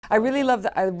I really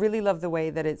love the way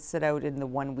that it's set out in the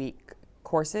 1 week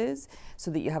courses so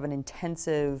that you have an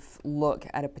intensive look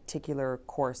at a particular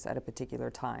course at a particular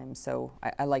time. So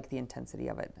I like the intensity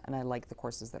of it, and I like the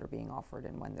courses that are being offered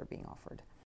and when they're being offered.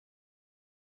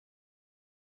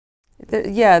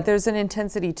 Yeah, there's an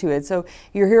intensity to it. So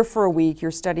you're here for a week, you're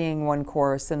studying one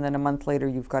course, and then a month later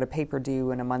you've got a paper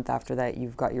due, and a month after that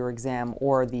you've got your exam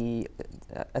or the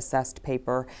assessed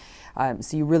paper.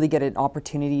 So you really get an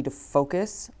opportunity to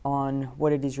focus on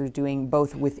what it is you're doing,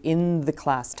 both within the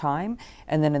class time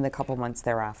and then in the couple months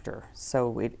thereafter.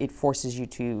 So it forces you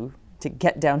to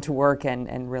get down to work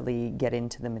and really get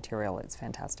into the material. It's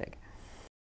fantastic.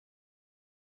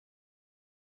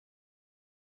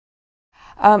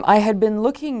 I had been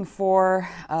looking for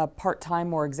a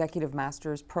part-time or executive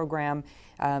master's program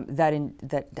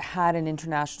that had an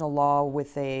international law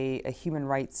with a human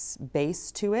rights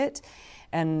base to it,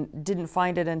 and didn't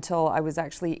find it until I was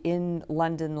actually in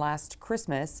London last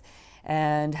Christmas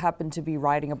and happened to be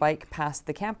riding a bike past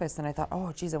the campus, and I thought,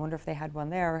 oh geez, I wonder if they had one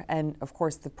there. And of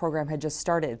course the program had just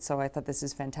started, so I thought, this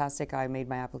is fantastic. I made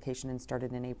my application and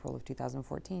started in April of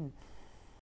 2014.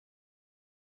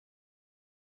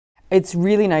 It's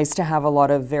really nice to have a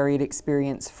lot of varied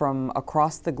experience from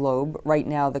across the globe. Right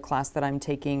now, the class that I'm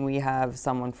taking, we have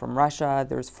someone from Russia.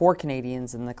 There's 4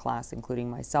 Canadians in the class, including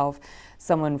myself,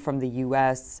 someone from the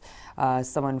US,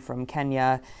 someone from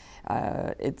Kenya,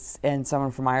 and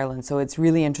someone from Ireland. So it's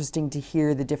really interesting to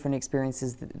hear the different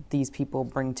experiences that these people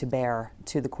bring to bear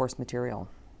to the course material.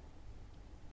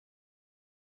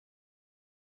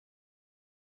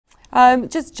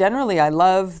 Just generally, I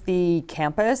love the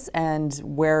campus and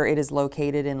where it is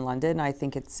located in London. I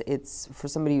think it's for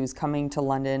somebody who's coming to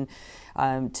London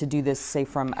to do this, say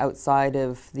from outside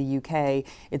of the UK,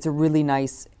 it's a really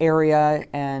nice area,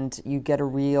 and you get a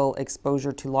real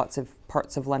exposure to lots of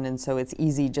parts of London. So it's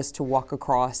easy just to walk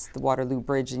across the Waterloo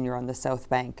Bridge and you're on the South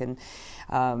Bank, and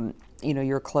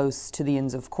you're close to the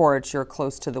Inns of Court, you're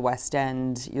close to the West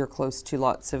End, you're close to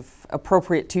lots of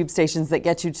appropriate tube stations that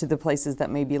get you to the places that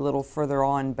may be a little further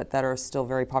on, but that are still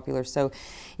very popular. So,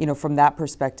 from that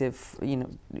perspective,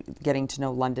 getting to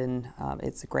know London,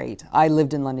 it's great. I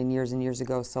lived in London years and years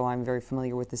ago, so I'm very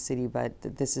familiar with the city, but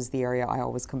this is the area I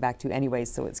always come back to anyway,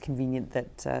 so it's convenient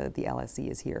that the LSE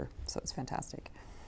is here. So it's fantastic.